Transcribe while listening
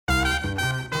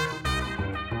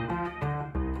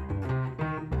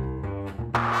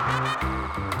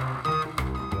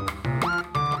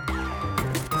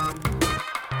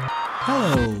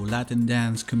Hello, Latin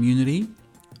dance community.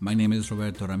 My name is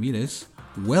Roberto Ramirez.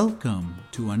 Welcome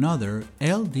to another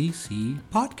LDC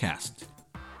podcast.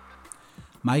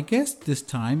 My guest this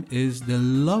time is the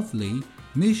lovely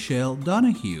Michelle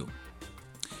Donahue.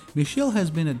 Michelle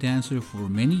has been a dancer for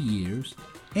many years,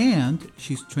 and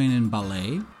she's trained in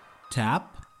ballet,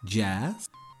 tap, jazz,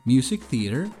 music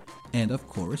theater, and of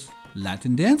course,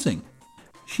 Latin dancing.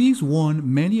 She's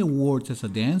won many awards as a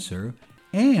dancer,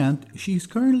 and she's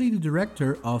currently the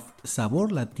director of Sabor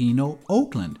Latino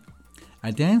Oakland, a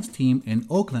dance team in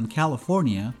Oakland,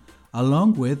 California,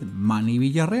 along with Manny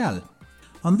Villarreal.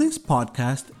 On this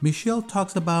podcast, Michelle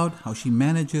talks about how she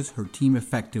manages her team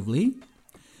effectively,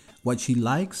 what she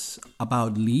likes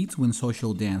about leads when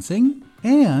social dancing,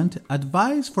 and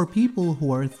advice for people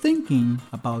who are thinking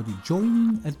about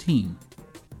joining a team.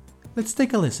 Let's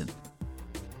take a listen.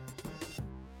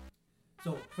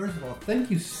 So, first of all,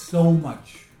 thank you so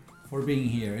much for being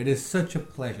here. It is such a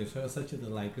pleasure, such a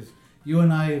delight, because you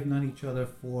and I have known each other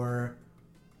for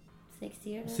 6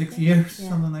 years. 6 years, yeah.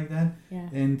 Something like that. Yeah.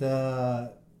 And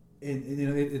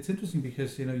it's interesting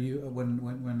because you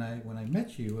when I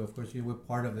met you, of course, you were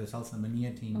part of the Salsa Mania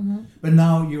team, Mm-hmm. but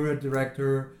now you're a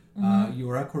director. Mm-hmm.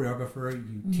 You are a choreographer.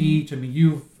 You Mm-hmm. teach. I mean,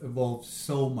 you've evolved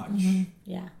so much. Mm-hmm.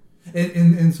 Yeah.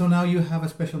 And so now you have a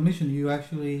special mission. You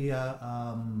actually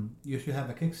you should have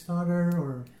a Kickstarter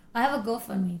or I have a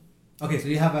GoFundMe. okay. So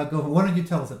you have a GoFundMe. Why don't you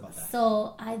tell us about that?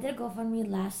 So I did GoFundMe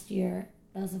last year.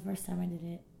 That was the first time I did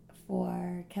it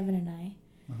for Kevin and I.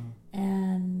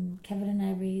 And Kevin and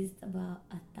I raised about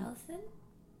 $1,000.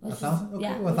 $1,000? Okay.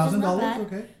 Yeah, Well, $1,000. bad,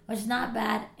 Okay. which is not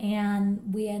bad.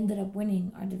 And we ended up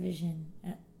winning our division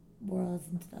at Worlds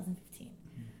in 2015.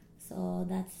 So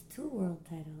that's 2 world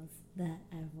titles that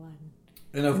I've won.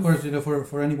 And of course,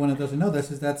 for anyone that doesn't know,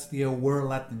 that's the World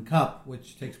Latin Cup,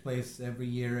 which takes place every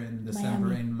year in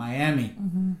December in Miami.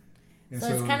 Mm-hmm. And So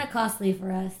it's kind of costly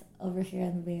for us over here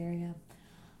in the Bay Area.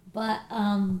 But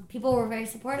people were very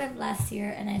supportive last year,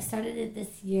 and I started it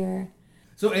this year.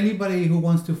 So anybody who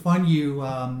wants to fund you,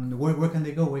 where can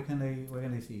they go? Where can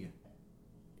they see you?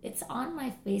 It's on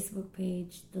my Facebook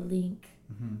page, the link.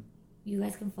 Mm-hmm. You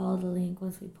guys can follow the link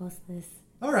once we post this.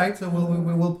 All right, so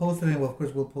we'll post it, and of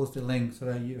course we'll post a link so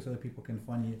that people can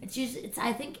fund you. It's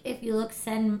I think if you look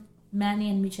send Manny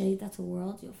and Michelita to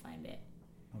World, you'll find it.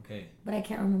 Okay. But I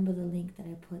can't remember the link that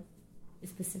I put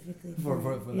specifically for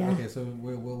yeah. Okay, so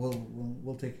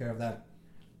we'll take care of that.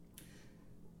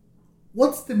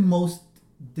 What's the most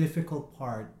difficult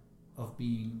part of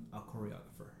being a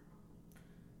choreographer?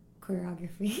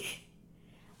 Choreography.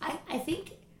 I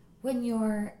think when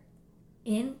you're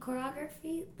in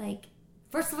choreography, like,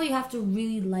 first of all, you have to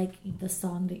really like the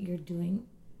song that you're doing,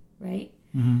 right?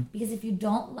 Mm-hmm. Because if you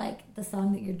don't like the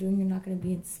song that you're doing, you're not going to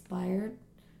be inspired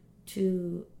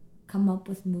to come up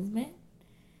with movement.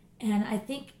 And I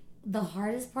think the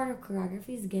hardest part of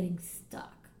choreography is getting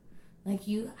stuck. Like,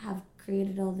 you have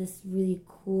created all this really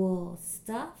cool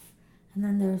stuff, and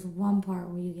then there's one part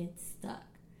where you get stuck.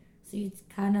 So you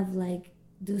kind of like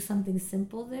do something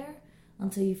simple there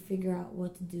until you figure out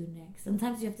what to do next.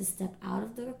 Sometimes you have to step out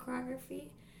of the choreography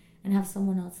and have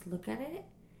someone else look at it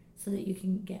so that you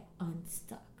can get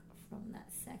unstuck from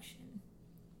that section.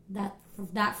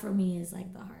 That for me is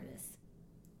like the hardest.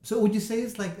 So would you say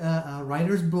it's like a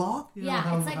writer's block? You know,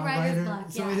 Yeah, it's like writer's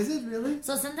block. So yeah. is it really?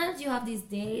 So sometimes you have these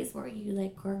days where you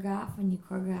like choreograph and you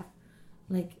choreograph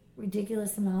like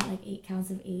ridiculous amount, like 8 counts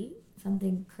of 8,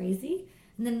 something crazy.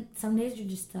 And then some days you're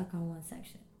just stuck on one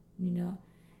section, you know?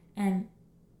 And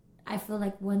I feel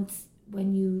like when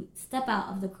you step out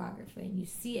of the choreography and you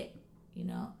see it, you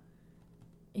know,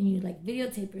 and you like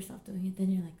videotape yourself doing it,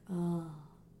 then you're like, oh,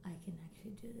 I can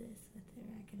actually do this with it,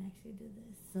 or I can actually do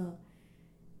this. So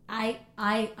I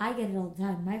get it all the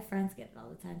time. My friends get it all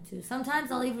the time too.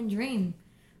 Sometimes I'll even dream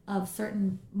of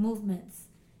certain movements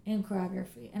in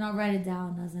choreography, and I'll write it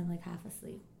down as I'm like half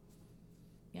asleep.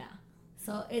 Yeah.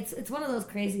 So it's one of those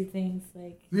crazy things.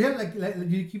 Like, Yeah, like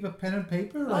do you keep a pen and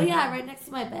paper? oh yeah, right next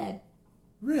to my bed.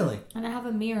 Really? And I have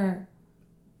a mirror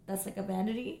that's like a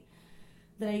vanity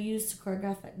that I use to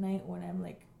choreograph at night when I'm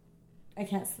like, I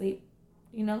can't sleep,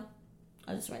 you know?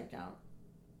 I'll just write it down.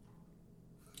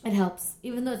 It helps,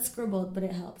 even though it's scribbled, but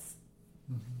it helps.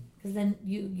 Because then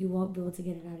you won't be able to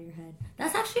get it out of your head.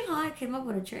 That's actually how I came up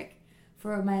with a trick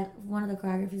for one of the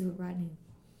choreographies with Rodney.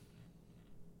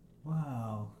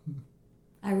 Wow.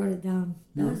 I wrote it down.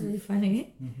 That was really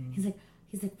funny. Mm-hmm. He's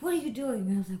like, what are you doing?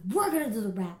 And I was like, we're going to do the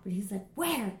rap. And he's like,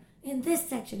 where? In this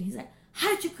section. He's like,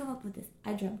 how did you come up with this?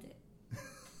 I dreamt it.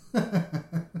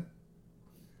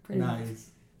 Pretty much.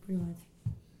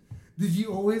 Did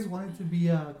you always wanted to be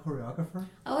a choreographer?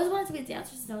 I always wanted to be a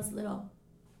dancer since I was little.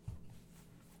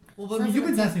 Well, but you've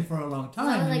been dancing for a long time.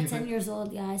 I was like 10 years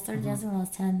old. Yeah, I started dancing when I was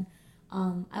 10.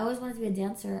 I always wanted to be a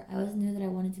dancer. I always knew that I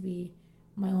wanted to be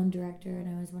my own director, and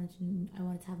I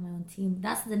wanted to have my own team.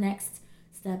 That's the next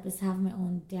step, is to have my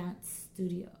own dance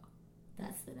studio.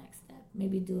 That's the next step.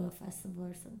 Maybe do a festival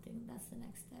or something. That's the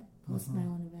next step. Host my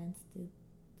own events.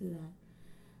 Do that.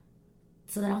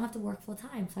 So that I don't have to work full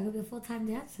time. So I could be a full time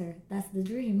dancer. That's the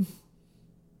dream.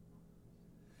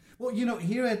 Well,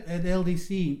 here at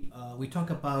LDC, we talk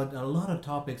about a lot of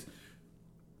topics.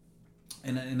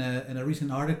 In a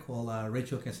recent article,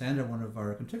 Rachel Cassandra, one of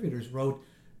our contributors, wrote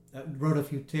a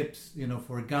few tips,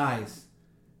 for guys,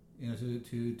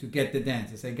 to get the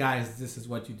dance. They say, guys, this is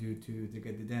what you do to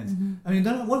get the dance. Mm-hmm. I mean,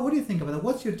 what do you think about that?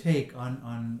 What's your take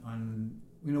on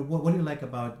what do you like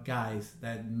about guys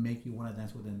that make you want to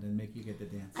dance with them, that make you get the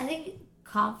dance? I think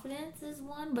confidence is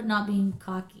one, but not being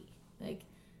cocky. Like,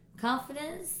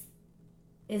 confidence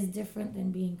is different than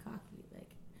being cocky.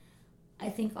 Like, I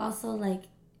think also, like,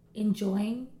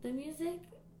 enjoying the music,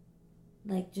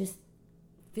 like, just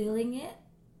feeling it,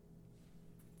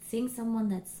 seeing someone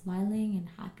that's smiling and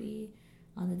happy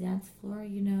on the dance floor,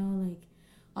 like,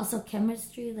 also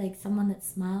chemistry, like someone that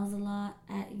smiles a lot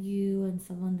at you, and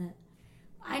someone that,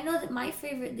 I know that my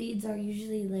favorite leads are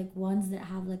usually like ones that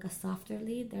have like a softer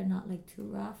lead. They're not like too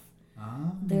rough.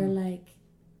 They're like,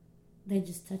 they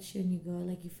just touch you and you go,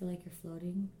 like, you feel like you're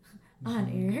floating on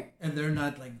air. And they're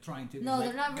not like trying to. No,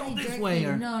 they're not really jerky.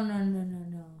 Or...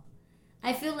 No.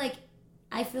 I feel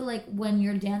like when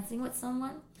you're dancing with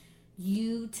someone,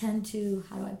 you tend to,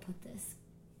 how do I put this?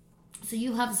 So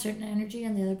you have a certain energy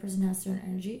and the other person has a certain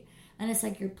energy, and it's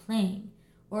like you're playing,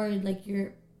 or like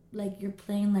you're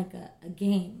playing like a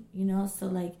game, so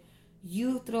like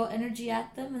you throw energy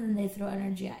at them and then they throw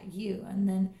energy at you, and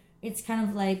then it's kind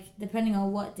of like, depending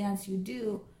on what dance you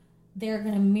do, they're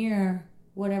gonna mirror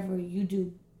whatever you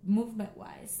do movement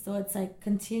wise. So it's like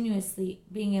continuously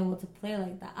being able to play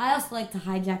like that. I also like to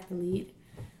hijack the lead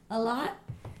a lot.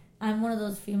 I'm one of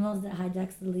those females that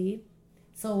hijacks the lead.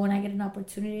 So when I get an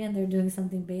opportunity and they're doing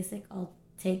something basic, I'll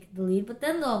take the lead, but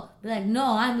then they'll be like,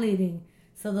 no, I'm leading.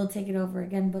 So they'll take it over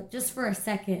again, but just for a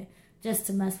second, just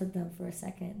to mess with them for a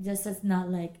second. Just so it's not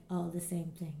like, oh, the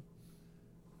same thing.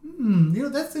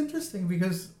 That's interesting,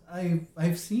 because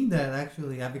I've seen that,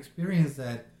 actually. I've experienced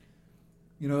that,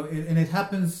 and it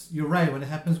happens, you're right, when it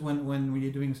happens when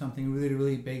you're doing something really,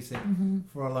 really basic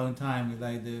for a long time,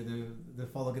 like the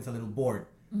follow gets a little bored.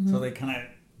 So they kind of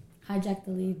hijack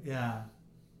the lead. Yeah.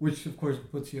 Which, of course,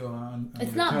 puts you on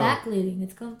it's not back leading.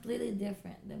 It's completely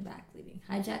different than back leading.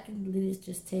 Hijacking the lead is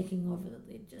just taking over the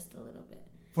lead just a little bit.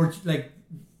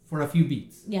 For a few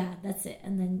beats. Yeah, that's it.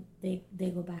 And then they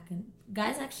go back. And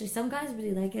guys, actually, some guys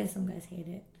really like it. Some guys hate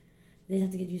it. They have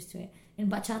to get used to it. In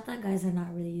bachata, guys are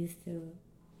not really used to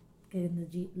getting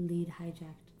the lead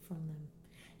hijacked from them.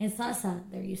 In salsa,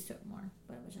 they're used to it more.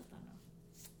 But in bachata, no.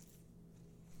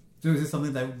 So is this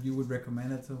something that you would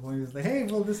recommend at some point? It's like, hey,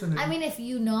 well, listen. I mean, if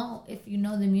you know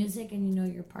the music and you know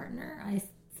your partner, I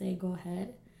say go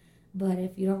ahead. But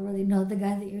if you don't really know the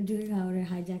guy that you're doing, I would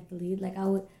hijack the lead. Like, I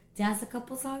would dance a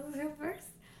couple songs with him first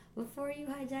before you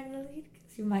hijack the lead,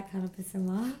 because you might kind of piss him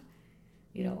off.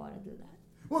 You don't want to do that.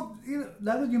 Well,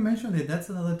 now that you mentioned it, that's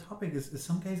another topic. Is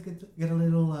some guys get a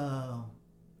little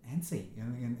antsy,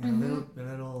 and a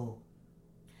little.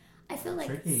 I feel like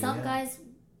tricky, some guys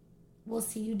will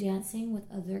see you dancing with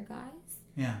other guys,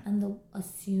 and they'll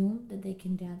assume that they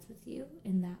can dance with you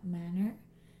in that manner,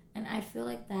 and I feel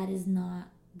like that is not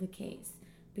the case,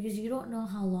 because you don't know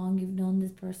how long you've known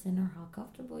this person or how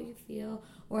comfortable you feel,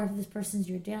 or if this person's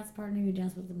your dance partner, you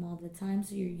dance with them all the time,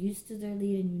 so you're used to their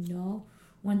lead and you know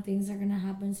when things are gonna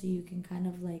happen, so you can kind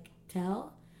of like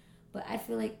tell. But I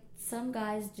feel like some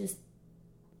guys just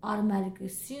automatically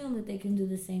assume that they can do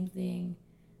the same thing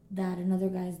that another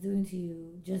guy is doing to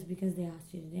you just because they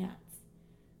asked you to dance,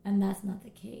 and that's not the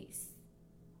case.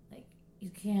 Like, you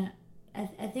can't.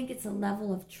 I think it's a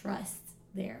level of trust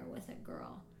there with a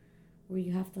girl, where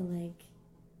you have to like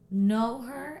know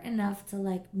her enough to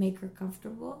like make her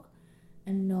comfortable,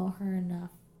 and know her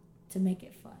enough to make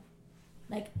it fun.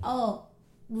 Like,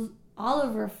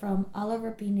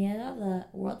 Oliver Pineda, the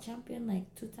world champion,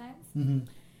 like 2 times.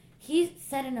 He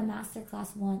said in a master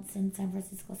class once in San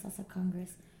Francisco Salsa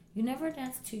Congress, you never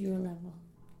dance to your level.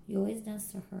 You always dance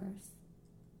to hers.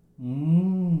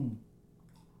 And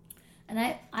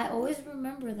I always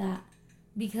remember that,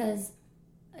 because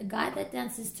a guy that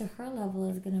dances to her level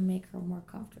is going to make her more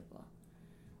comfortable.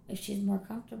 If she's more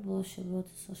comfortable, she'll be able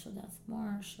to social dance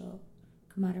more. She'll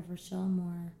come out of her shell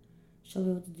more. She'll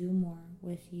be able to do more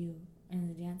with you in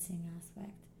the dancing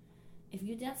aspect. if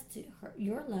you dance to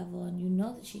your level and you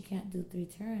know that she can't do 3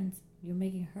 turns, you're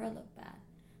making her look bad.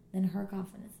 Then her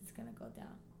confidence is going to go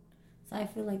down. So I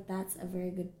feel like that's a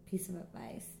very good piece of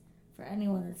advice for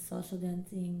anyone that's social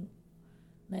dancing.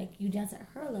 Like, you dance at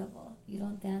her level. You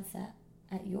don't dance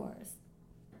at yours.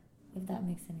 If that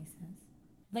makes any sense.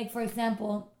 Like, for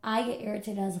example, I get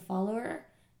irritated as a follower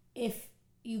if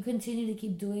you continue to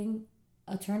keep doing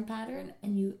a turn pattern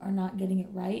and you are not getting it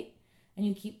right, and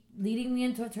you keep leading me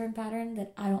into a turn pattern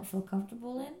that I don't feel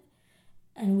comfortable in,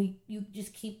 and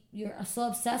you're so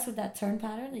obsessed with that turn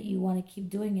pattern that you want to keep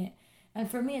doing it. And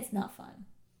for me, it's not fun.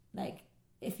 Like,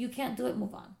 if you can't do it,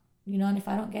 move on. And if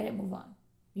I don't get it, move on.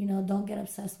 Don't get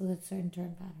obsessed with a certain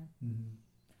turn pattern. Mm-hmm.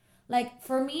 Like,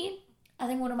 for me, I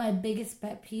think one of my biggest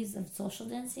pet peeves of social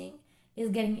dancing is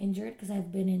getting injured, because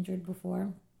I've been injured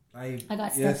before. I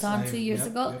got stepped on 2 years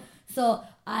ago. Yep. So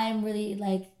I'm really,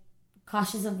 like,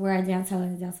 cautious of where I dance. I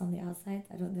want to dance on the outside.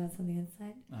 I don't dance on the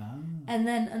inside. Ah. And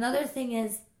then another thing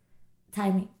is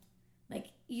timing. Like,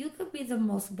 you could be the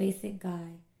most basic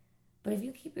guy, but if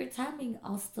you keep your timing,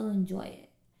 I'll still enjoy it.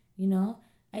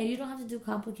 And you don't have to do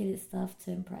complicated stuff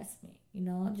to impress me.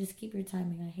 Just keep your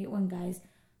timing. I hate when guys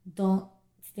don't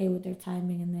stay with their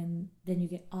timing, and then you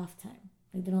get off time.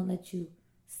 Like, they don't let you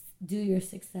do your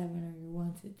 6-7 or your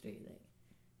 1-2-3. Like,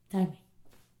 timing.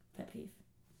 Pet peeve.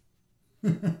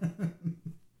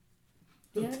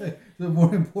 So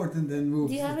more important than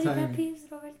moves. Do you have any pet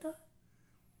peeves, Roberto,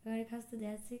 when it comes to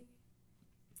dancing?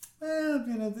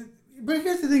 Well, but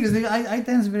here's the thing: is I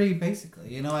dance very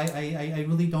basically. I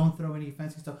really don't throw any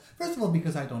fancy stuff. First of all,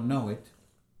 because I don't know it.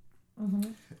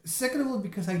 Mm-hmm. Second of all,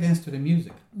 because I dance to the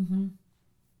music. Mm-hmm.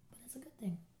 That's a good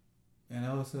thing.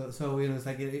 So it's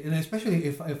like, and especially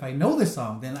if I know the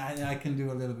song, then I can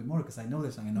do a little bit more, because I know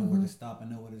the song. I know where to stop. I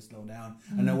know where to slow down.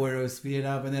 Mm-hmm. I know where to speed it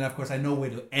up, and then of course I know where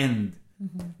to end.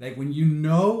 Mm-hmm. Like, when you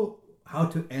know how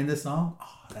to end a song,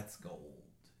 that's gold.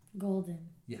 Golden.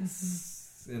 Yes. Mm-hmm.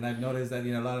 And I've noticed that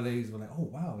a lot of ladies were like, oh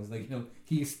wow, it's like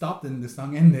he stopped and the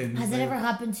song ended. Has it ever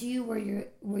happened to you where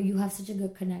you have such a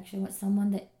good connection with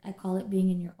someone that I call it being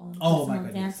in your own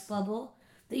personal dance bubble,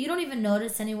 that you don't even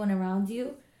notice anyone around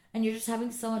you, and you're just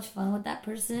having so much fun with that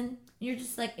person? You're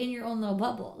just like in your own little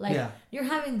bubble. Like, you're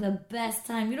having the best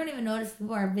time. You don't even notice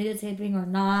people are videotaping or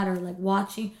not, or like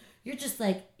watching. You're just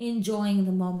like enjoying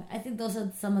the moment. I think those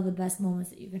are some of the best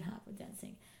moments that you can have with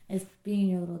dancing, is being in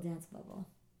your little dance bubble.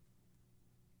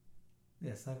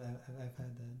 Yes, I've had that.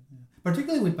 Yeah.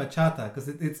 Particularly with bachata, because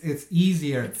it's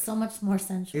easier. It's so much more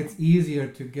sensual. It's easier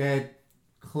to get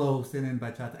close in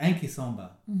bachata and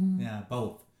kizomba. Mm-hmm. Yeah,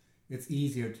 both. It's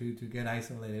easier to get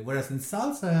isolated. Whereas in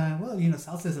salsa,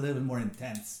 salsa is a little bit more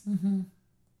intense. Mm-hmm.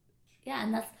 Yeah,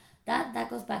 and that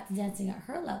goes back to dancing at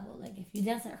her level. Like, if you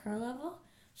dance at her level,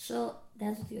 she'll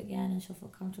dance with you again, and she'll feel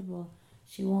comfortable.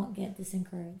 She won't get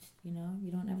disencouraged. You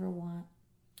don't ever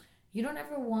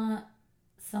want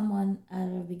someone at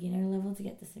a beginner level to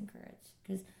get disencouraged,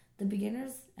 because the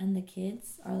beginners and the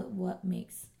kids are what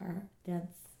makes our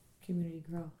dance community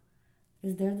grow,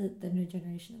 because they're the new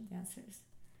generation of dancers.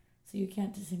 So you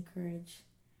can't disencourage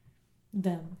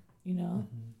them. Mm-hmm.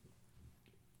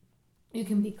 You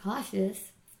can be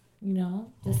cautious,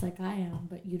 just like I am,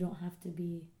 but you don't have to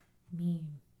be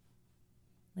mean,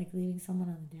 like leaving someone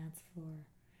on the dance floor,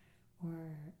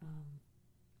 or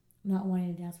not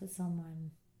wanting to dance with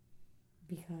someone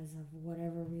because of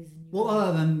whatever reason.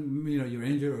 Other than you're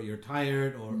injured or you're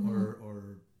tired or mm-hmm. or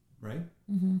right.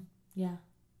 Mm-hmm. Yeah,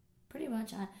 pretty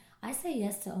much. I say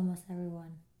yes to almost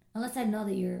everyone, unless I know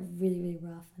that you're really, really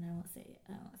rough, and I won't say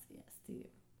yes to you,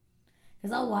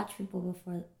 because I'll watch people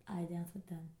before I dance with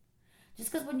them.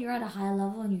 Just because when you're at a high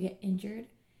level and you get injured,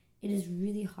 it is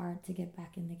really hard to get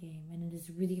back in the game, and it is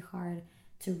really hard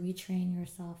to retrain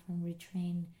yourself and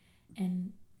retrain,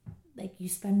 and like, you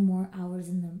spend more hours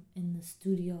in the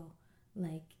studio,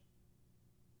 like,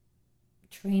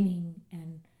 training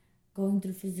and going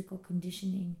through physical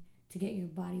conditioning to get your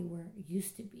body where it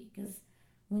used to be. Because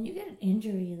when you get an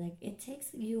injury, like, it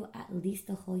takes you at least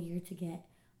a whole year to get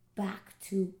back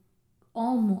to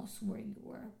almost where you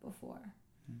were before.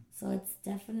 So it's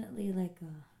definitely like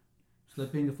it's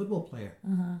like being a football player.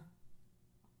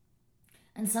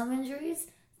 And some injuries,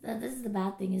 this is the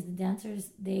bad thing, is the dancers,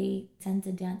 they tend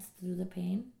to dance through the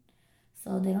pain.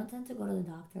 So they don't tend to go to the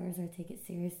doctors or take it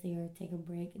seriously or take a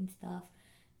break and stuff.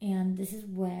 And this is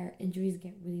where injuries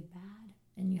get really bad,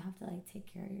 and you have to like take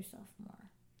care of yourself more,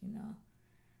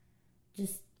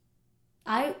 Just,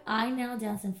 I now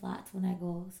dance in flats when I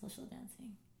go social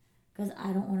dancing, because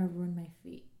I don't want to ruin my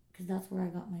feet, because that's where I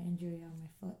got my injury on my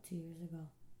foot 2 years ago.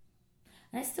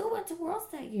 And I still went to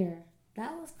Worlds that year.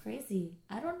 That was crazy.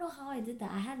 I don't know how I did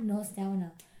that. I had no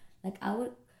stamina. Like I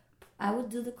would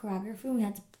do the choreography. And we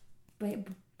had to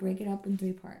break it up in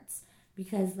 3 parts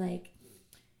because like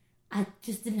I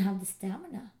just didn't have the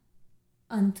stamina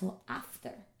until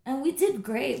after. And we did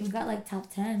great. We got like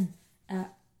top 10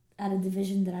 at a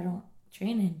division that I don't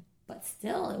train in. But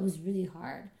still, it was really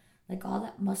hard. Like all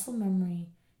that muscle memory,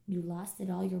 you lost it.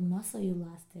 All your muscle, you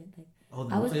lost it. Like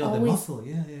I was always, the muscle.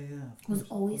 Yeah. I was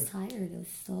always tired. It was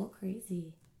so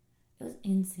crazy. It was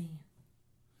insane.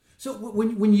 So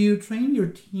when you train your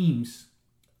teams,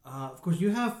 of course you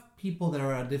have people that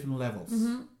are at different levels.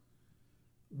 Mm-hmm.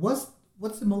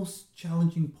 What's the most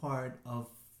challenging part of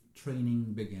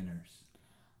training beginners?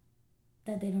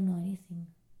 That they don't know anything.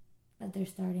 That they're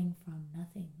starting from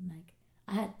nothing. Like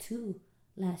I had 2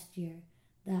 last year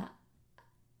that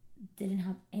didn't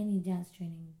have any dance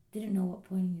training, didn't know what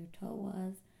pointing your toe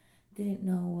was, didn't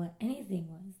know what anything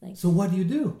was. Like, so what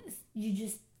do? You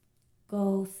just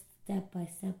go step by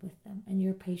step with them, and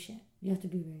you're patient. You have to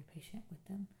be very patient with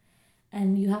them,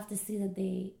 and you have to see that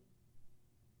they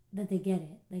get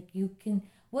it. Like you can.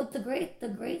 What the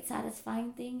great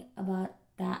satisfying thing about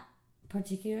that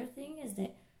particular thing is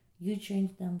that you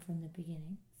trained them from the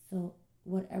beginning. So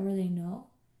whatever they know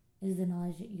is the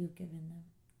knowledge that you've given them.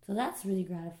 So that's really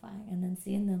gratifying. And then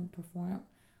seeing them perform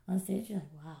on stage, you're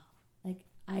like, wow, like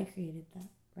I created that,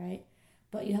 right?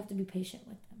 But you have to be patient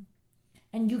with them.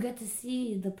 And you get to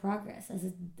see the progress as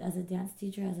a dance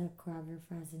teacher, as a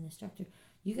choreographer, as an instructor.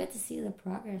 You get to see the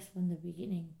progress from the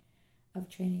beginning of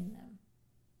training them.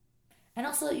 And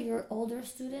also your older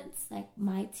students, like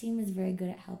my team is very good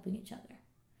at helping each other.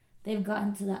 They've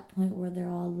gotten to that point where they're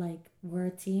all like, we're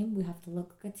a team, we have to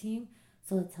look like a team,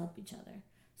 so let's help each other.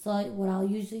 So what I'll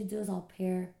usually do is I'll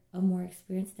pair a more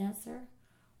experienced dancer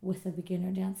with a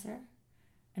beginner dancer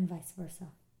and vice versa.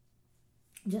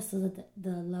 Just so that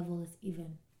the level is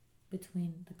even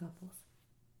between the couples.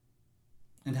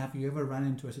 And have you ever run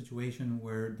into a situation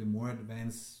where the more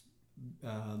advanced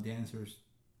dancers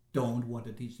don't want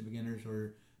to teach the beginners,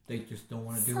 or they just don't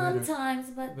want to do it? Sometimes,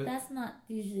 but that's not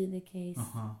usually the case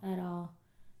at all.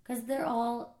 Because they're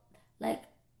all, like,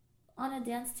 on a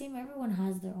dance team, everyone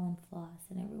has their own flaws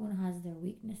and everyone has their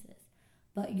weaknesses.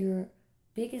 But your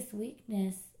biggest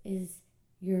weakness is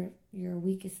your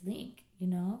weakest link, you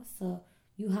know? So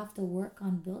you have to work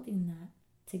on building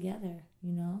that together,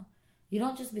 you know? You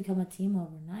don't just become a team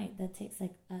overnight. That takes,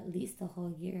 like, at least a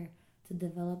whole year to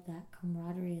develop that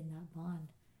camaraderie and that bond.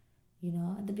 You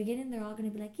know, at the beginning, they're all going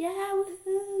to be like, yeah,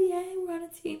 woohoo, yay, we're on a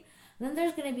team. And then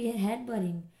there's going to be a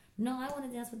headbutting. No, I want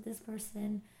to dance with this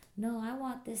person. No, I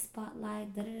want this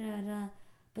spotlight, da-da-da-da.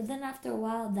 But then after a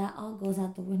while, that all goes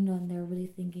out the window and they're really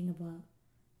thinking about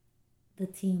the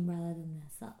team rather than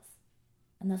themselves.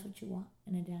 And that's what you want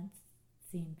in a dance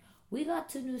scene. We got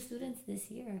 2 new students this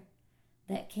year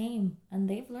that came, and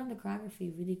they've learned the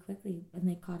choreography really quickly, and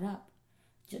they caught up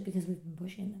just because we've been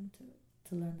pushing them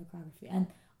to learn the choreography. And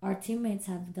our teammates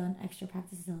have done extra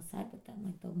practices outside with them,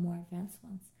 like the more advanced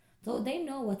ones. So they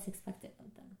know what's expected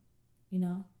of them, you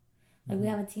know? Like we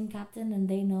have a team captain, and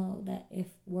they know that if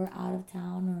we're out of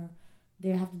town or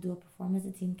they have to do a performance,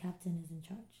 the team captain is in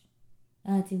charge.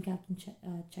 And the team captain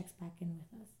checks back in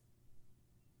with us.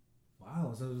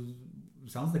 Wow, so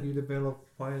it sounds like you developed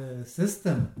quite a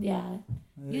system. Yeah,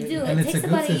 you do. And it takes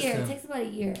about a year. System. It takes about a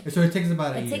year. So it takes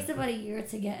about a year. It takes about a year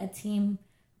to get a team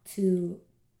to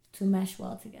mesh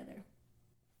well together.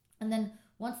 And then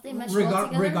once they mesh well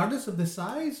together... Regardless of the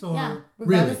size? Or yeah,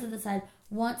 regardless of the size.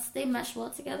 Once they mesh well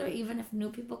together, even if new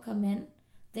people come in,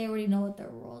 they already know what their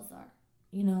roles are,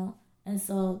 you know? And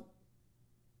so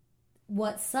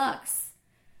what sucks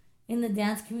in the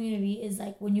dance community is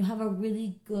like when you have a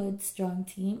really good, strong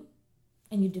team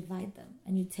and you divide them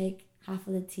and you take half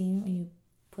of the team and you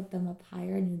put them up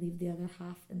higher and you leave the other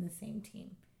half in the same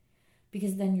team.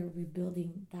 Because then you're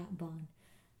rebuilding that bond.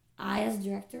 I, as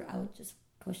director, I would just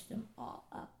push them all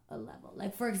up a level.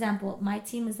 Like, for example, my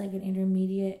team is like an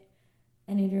intermediate,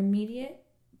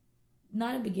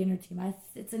 not a beginner team.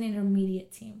 It's an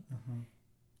intermediate team.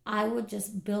 I would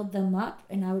just build them up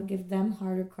and I would give them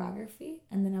harder choreography,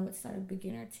 and then I would start a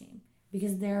beginner team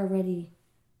because they're already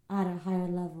at a higher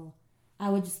level. I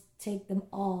would just take them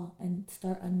all and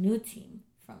start a new team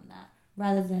from that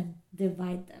rather than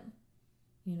divide them,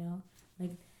 you know?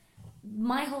 Like,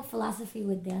 my whole philosophy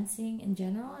with dancing in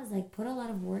general is like put a lot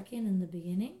of work in the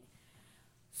beginning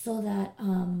so that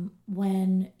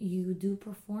when you do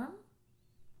perform,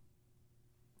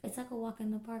 it's like a walk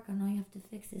in the park, and all you have to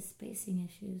fix is spacing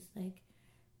issues. Like,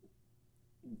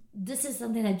 this is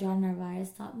something that John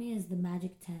Narvaez taught me, is the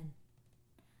magic 10.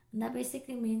 And that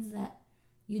basically means that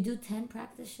you do 10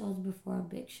 practice shows before a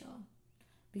big show.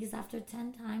 Because after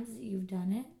 10 times that you've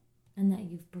done it, and that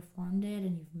you've performed it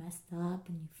and you've messed up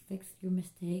and you've fixed your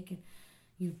mistake and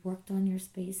you've worked on your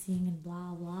spacing and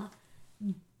blah blah,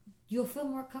 you'll feel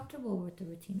more comfortable with the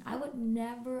routine. I would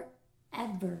never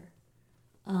ever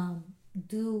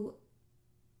do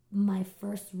my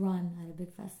first run at a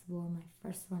big festival or my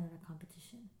first run at a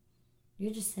competition.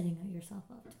 You're just setting yourself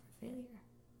up for failure.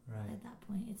 Right. At that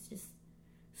point, it's just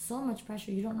so much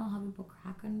pressure. You don't know how people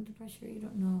crack under pressure. You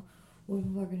don't know what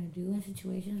people are going to do in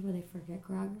situations where they forget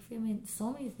choreography. I mean,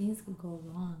 so many things could go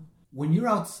wrong. When you're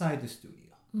outside the studio,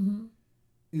 Mm-hmm.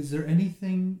 is there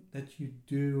anything that you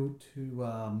do to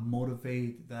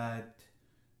motivate that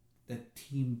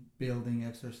team building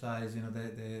exercise? You know,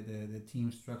 the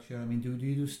team structure. I mean, do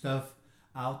you do stuff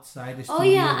outside the studio? Oh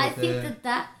yeah, I think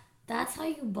that's how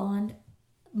you bond.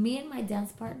 Me and my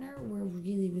dance partner were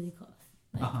really, really close.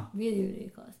 Like, really,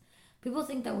 really close. People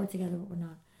think that we're together, but we're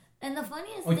not. And the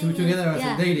funniest thing is... together as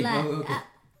a dating. Like, okay.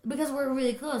 Because we're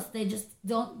really close. They just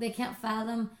they can't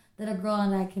fathom that a girl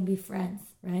and I can be friends,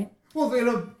 right? Well, you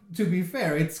know, to be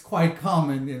fair, it's quite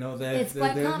common, you know, that... It's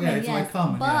quite common, yeah, it's yes. quite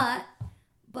common,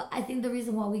 But I think the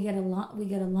reason why we get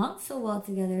along so well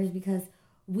together is because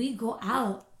we go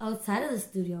outside of the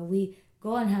studio. We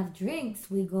go and have drinks.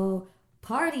 We go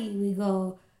party. We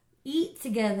go eat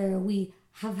together. We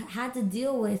have had to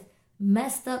deal with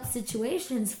messed up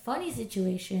situations, funny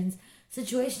situations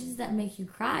that make you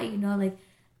cry, you know, like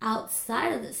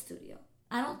outside of the studio.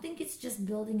 I don't think it's just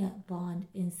building a bond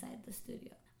inside the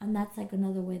studio. And that's like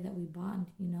another way that we bond,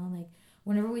 you know, like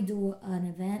whenever we do an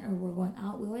event or we're going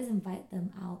out, we always invite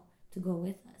them out to go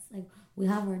with us. Like we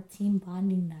have our team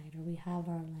bonding night, or we have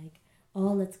our like,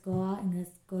 oh, let's go out and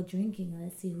let's go drinking, or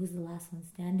let's see who's the last one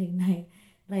standing night,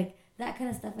 like that kind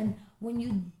of stuff. And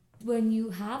when you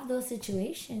have those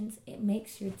situations, it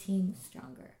makes your team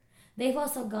stronger. They've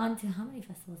also gone to, how many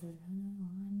festivals is it?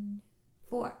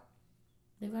 4.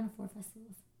 They've gone to 4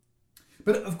 festivals.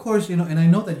 But of course, you know, and I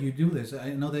know that you do this. I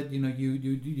know that, you know,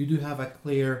 you do have a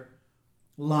clear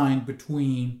line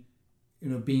between, you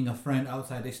know, being a friend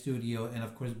outside the studio and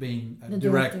of course being a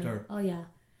director. Oh yeah.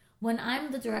 When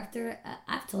I'm the director,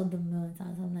 I've told them a million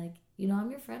times, I'm like, you know,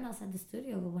 I'm your friend outside the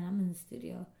studio, but when I'm in the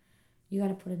studio, you got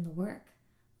to put in the work.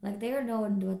 Like they know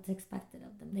what's expected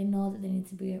of them. They know that they need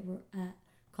to be at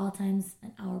call times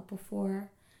an hour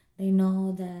before. They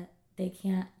know that they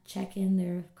can't check in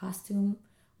their costume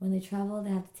when they travel.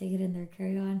 They have to take it in their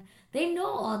carry-on. They know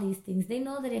all these things. They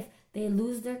know that if they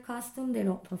lose their costume, they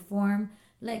don't perform.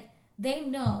 Like they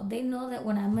know that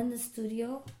when I'm in the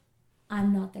studio,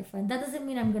 I'm not their friend. That doesn't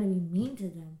mean I'm going to be mean to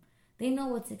them. They know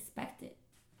what's expected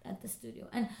at the studio.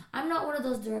 And I'm not one of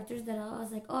those directors that I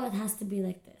was like, oh, it has to be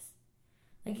like this.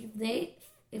 Like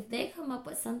if they come up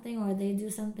with something or they do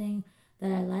something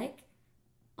that I like,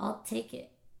 I'll take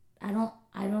it. I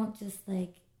don't just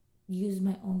like use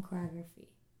my own choreography.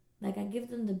 Like I give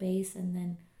them the base and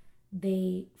then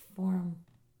they form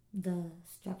the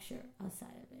structure outside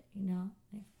of it, you know?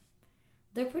 Like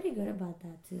they're pretty good about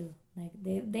that too. Like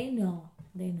they know.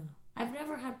 I've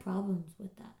never had problems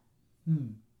with that.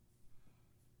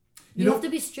 You have to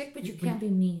be strict, but you can't be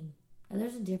mean.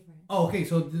 There's a difference. Oh, okay,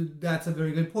 so that's a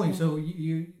very good point. Yeah. So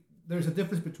you there's a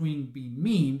difference between being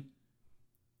mean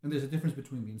and there's a difference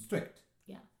between being strict.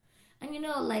 Yeah. And you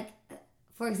know, like,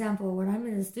 for example, when I'm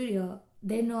in the studio,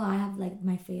 they know I have like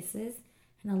my faces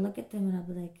and I'll look at them and I'll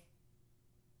be like,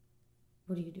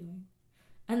 what are you doing?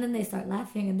 And then they start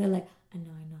laughing and they're like, I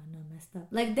know, I messed up.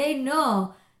 Like they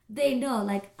know,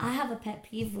 like I have a pet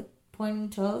peeve with pointing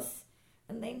toes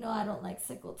and they know I don't like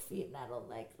circled feet and I don't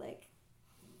like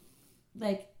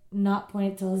not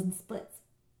pointed toes and splits.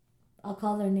 I'll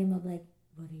call their name up like,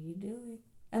 what are you doing?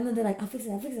 And then they're like, I'll fix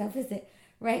it.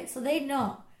 Right? So they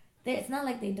know. It's not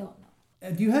like they don't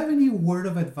know. Do you have any word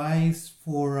of advice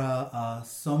for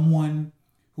someone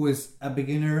who is a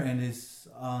beginner and is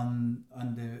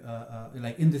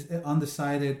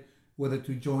undecided whether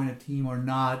to join a team or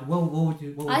not? What would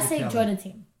you say tell join them? a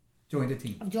team. Join the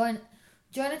team.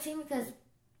 Join a team because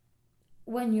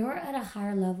when you're at a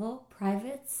higher level,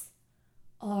 privates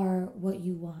are what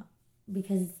you want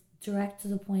because it's direct to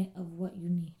the point of what you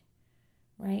need,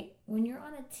 right? When you're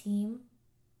on a team,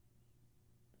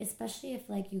 especially if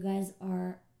like you guys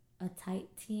are a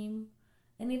tight team,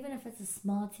 and even if it's a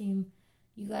small team,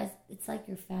 you guys, it's like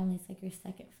your family. It's like your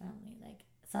second family. Like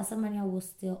Salsa Mania will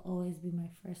still always be my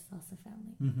first salsa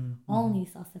family, only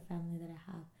salsa family that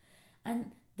I have,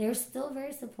 and they're still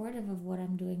very supportive of what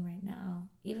I'm doing right now,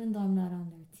 even though I'm not on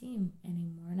their team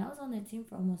anymore. And I was on their team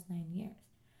for almost 9 years,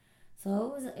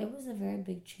 so it was a very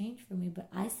big change for me. But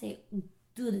I say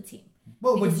do the team.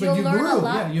 Well, but you grew.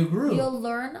 Yeah, you grew. You'll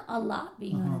learn a lot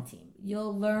being on a team.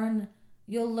 You'll learn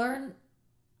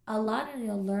a lot, and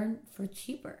you'll learn for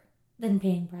cheaper than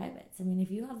paying privates. I mean,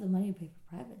 if you have the money to pay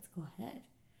for privates, go ahead.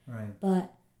 Right.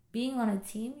 But being on a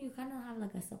team, you kind of have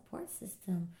like a support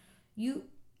system.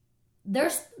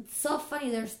 There's so funny.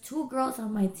 There's 2 girls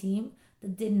on my team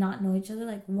that did not know each other.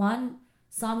 Like, one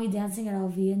saw me dancing at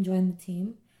LV and joined the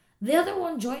team. The other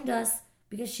one joined us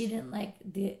because she didn't like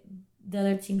the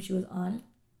other team she was on,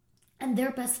 and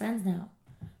they're best friends now.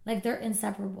 Like, they're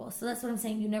inseparable. So that's what I'm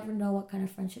saying. You never know what kind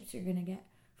of friendships you're gonna get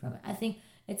from it. I think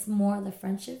it's more the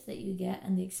friendships that you get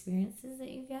and the experiences that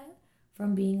you get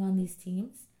from being on these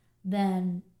teams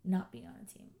than not being on a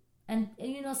team. And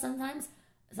you know, sometimes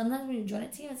when you join a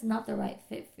team, it's not the right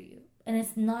fit for you, and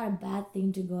it's not a bad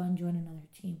thing to go and join another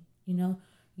team. You know,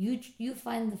 you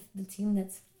find the team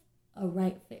that's a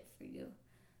right fit for you.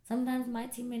 Sometimes my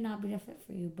team may not be a fit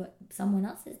for you, but someone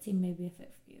else's team may be a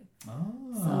fit for you.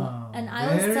 Oh, and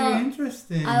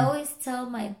interesting. I always tell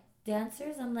my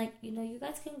dancers, I'm like, you know, you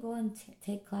guys can go and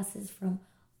take classes from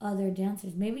other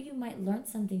dancers. Maybe you might learn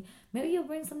something. Maybe you'll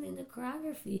bring something to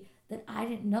choreography that I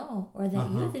didn't know, or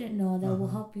that you didn't know, that will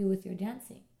help you with your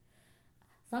dancing.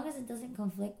 As long as it doesn't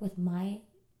conflict with my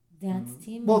dance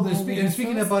team. Well,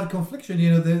 speaking about confliction,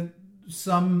 you know,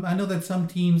 I know that some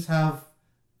teams have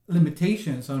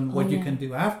limitations on what you can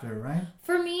do after, right?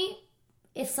 For me,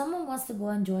 if someone wants to go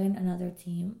and join another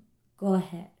team, go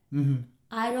ahead. Mm-hmm.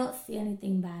 I don't see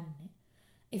anything bad in it.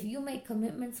 If you make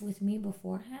commitments with me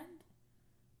beforehand,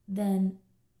 then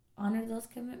honor those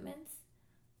commitments,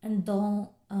 and don't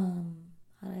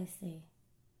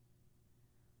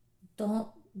don't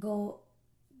go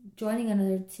joining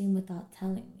another team without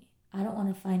telling me. I don't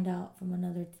want to find out from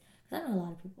another, because I know a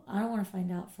lot of people. I don't want to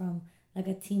find out from like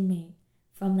a teammate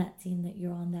from that team that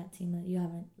you're on that team that you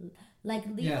haven't, like,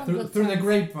 leave on good terms. Through the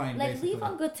grapevine, like, basically. leave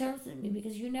on good terms with me,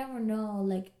 because you never know,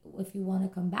 like, if you want to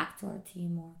come back to our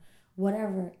team or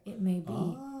whatever it may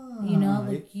be. You know,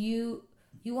 like, you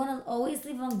want to always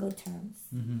leave on good terms.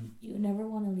 Mm-hmm. You never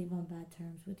want to leave on bad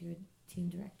terms with your team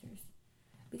directors,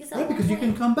 because you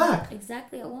can come back.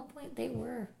 Exactly. At one point, they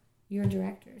were your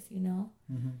directors. You know.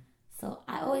 Mm-hmm. So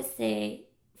I always say,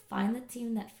 find the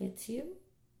team that fits you.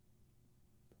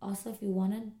 Also, if you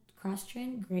want to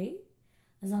cross-train, great.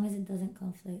 As long as it doesn't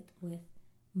conflict with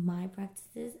my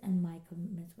practices and my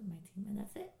commitments with my team. And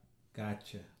that's it.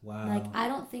 Gotcha. Wow. Like, I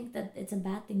don't think that it's a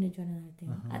bad thing to join another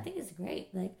team. I think it's great.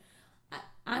 Like,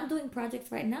 I'm doing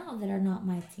projects right now that are not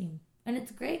my team. And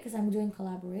it's great because I'm doing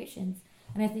collaborations.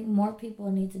 And I think more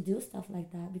people need to do stuff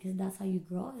like that, because that's how you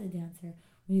grow as a dancer,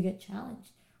 when you get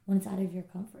challenged, when it's out of your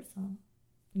comfort zone.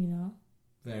 You know?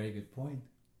 Very good point.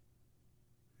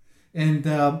 And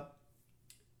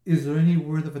is there any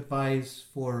word of advice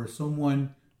for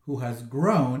someone who has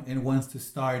grown and wants to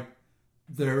start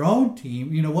their own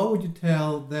team? You know, what would you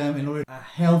tell them in order to have a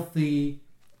healthy,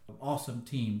 awesome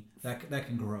team that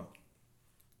can grow?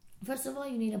 First of all,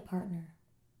 you need a partner,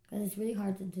 because it's really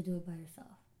hard to do it by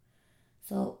yourself.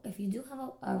 So if you do have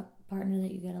a partner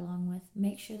that you get along with,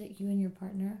 make sure that you and your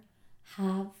partner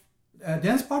have a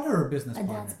dance partner or a business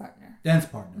partner? Dance partner. Dance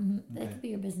partner. Mm-hmm. Okay. It could be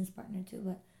your business partner too,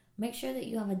 but make sure that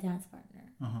you have a dance partner,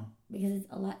 because it's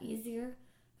a lot easier.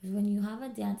 Because when you have a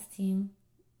dance team,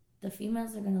 the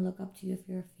females are going to look up to you if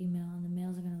you're a female, and the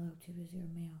males are going to look up to you if you're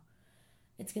a male.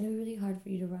 It's going to be really hard for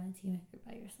you to run a team if you're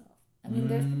by yourself. I mean,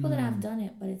 there's people that have done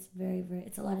it, but it's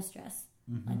it's a lot of stress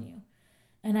on you.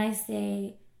 And I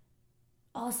say,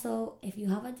 also, if you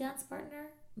have a dance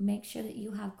partner, make sure that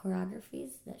you have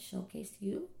choreographies that showcase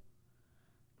you,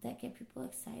 that get people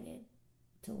excited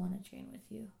to want to train with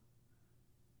you.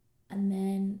 And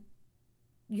then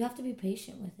you have to be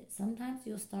patient with it. Sometimes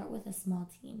you'll start with a small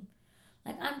team.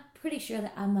 Like, I'm pretty sure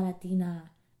that Alma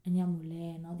Latina and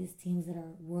Yamule and all these teams that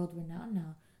are world renowned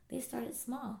now, they started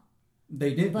small.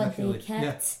 They did, but actually.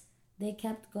 they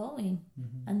kept going,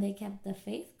 and they kept the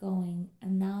faith going,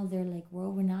 and now they're like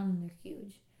world renowned and they're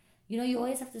huge. You know, you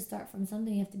always have to start from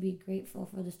something. You have to be grateful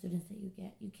for the students that you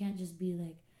get. You can't just be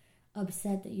like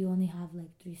upset that you only have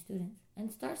like 3 students.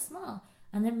 And start small,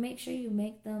 and then make sure you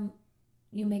make them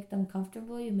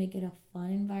comfortable. You make it a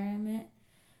fun environment,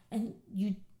 and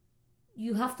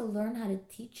you have to learn how to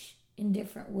teach in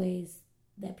different ways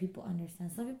that people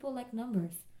understand. Some people like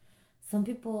numbers. Some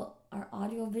people are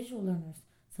audio-visual learners.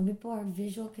 Some people are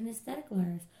visual kinesthetic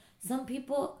learners. Some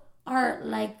people are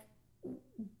like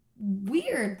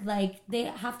weird, like they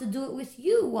have to do it with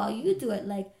you while you do it.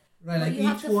 Like, right, like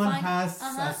each one has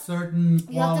a certain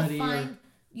quality.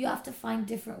 You have to find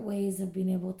different ways of being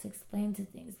able to explain to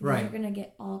things. Because right. You're going to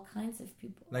get all kinds of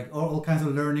people. Like all kinds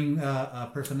of learning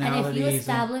personalities. And if you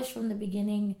establish from the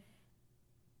beginning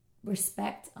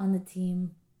respect on the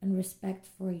team and respect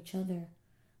for each other,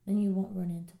 then you won't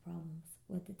run into problems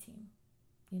with the team.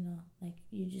 You know, like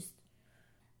you just,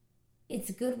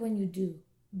 it's good when you do,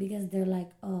 because they're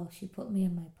like, oh, she put me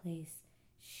in my place.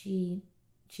 She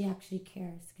actually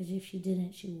cares, because if she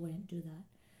didn't, she wouldn't do that.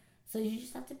 So you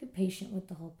just have to be patient with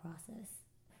the whole process.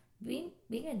 Being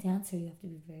a dancer, you have to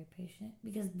be very patient,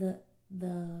 because the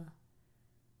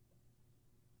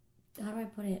how do I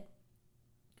put it?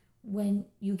 When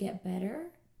you get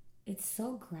better, it's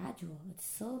so gradual. It's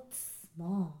so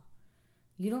small.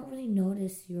 You don't really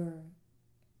notice your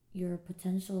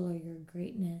potential or your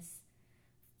greatness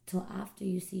till after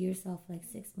you see yourself, like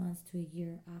 6 months to a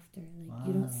year after. Like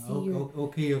you don't see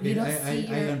okay. You don't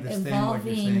I understand evolving, what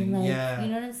you're saying. like, yeah, you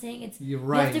know what I'm saying? You're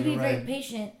right. You have to be very right.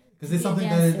 patient. Because it's something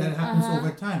that happens over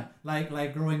time,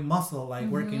 like growing muscle, like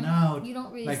working out, you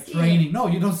don't really like see training. it. No,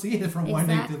 you don't see it from one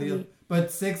day to the other.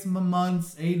 But 6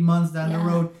 months, 8 months down the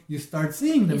road, you start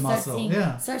seeing the muscle.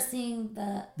 Start seeing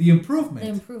the improvement.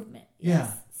 The improvement. Yes.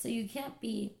 Yeah. So you can't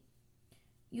be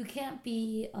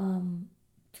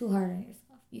too hard on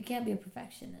yourself. You can't be a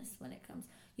perfectionist when it comes.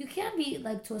 You can be,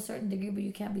 like, to a certain degree, but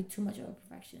you can't be too much of a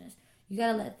perfectionist. You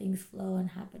gotta let things flow and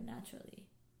happen naturally.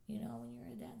 You know, when you're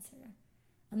a dancer.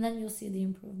 And then you'll see the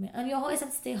improvement. And you always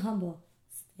have to stay humble.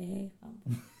 Stay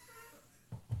humble.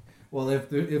 Well, if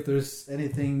there's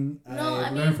anything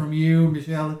I learned from you,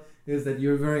 Michelle, is that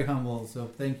you're very humble. So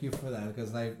thank you for that,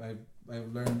 because I've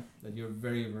learned that you're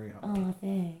very, very humble. Oh,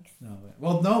 thanks.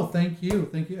 No, thank you,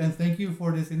 and thank you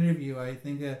for this interview. I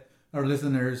think our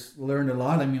listeners learned a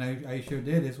lot. I mean, I sure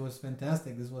did. This was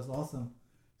fantastic. This was awesome.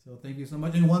 So thank you so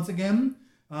much. And once again,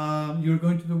 you're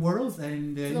going to the Worlds,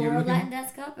 and the World Latin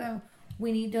Dance Cup, and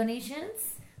we need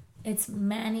donations. It's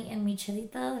Manny and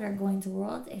Michelita that are going to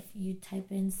Worlds. If you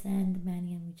type in "send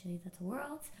Manny and Michelita to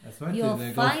Worlds," that's right. You'll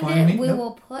find it. We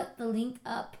will put the link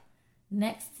up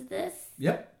next to this.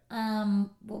 Yep.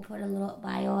 We'll put a little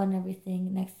bio and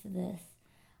everything next to this.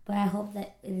 But I hope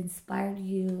that it inspired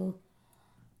you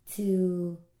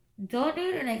to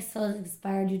donate, and it so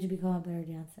inspired you to become a better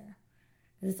dancer.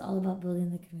 Because it's all about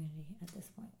building the community at this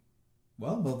point.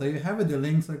 Well, there you have it. The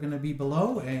links are going to be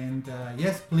below. And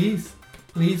yes, please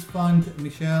fund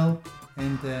Michelle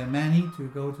and Manny to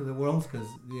go to the Worlds, because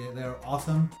they're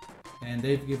awesome. And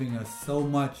they've given us so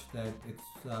much that it's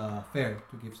fair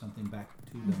to give something back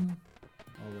to them.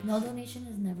 Always. No donation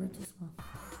is never too small.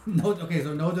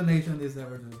 So no donation is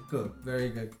ever too good. Very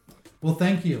good. Well,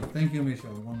 thank you. Thank you,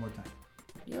 Michelle, one more time.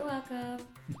 You're welcome.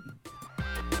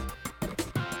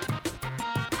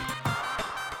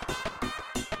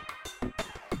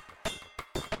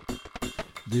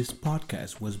 This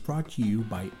podcast was brought to you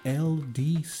by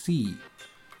LDC,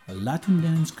 a Latin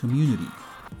dance community,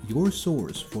 your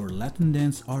source for Latin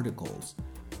dance articles,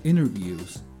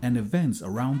 interviews, and events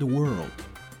around the world.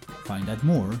 Find out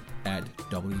more at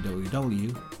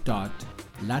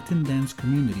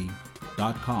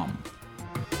www.latindancecommunity.com.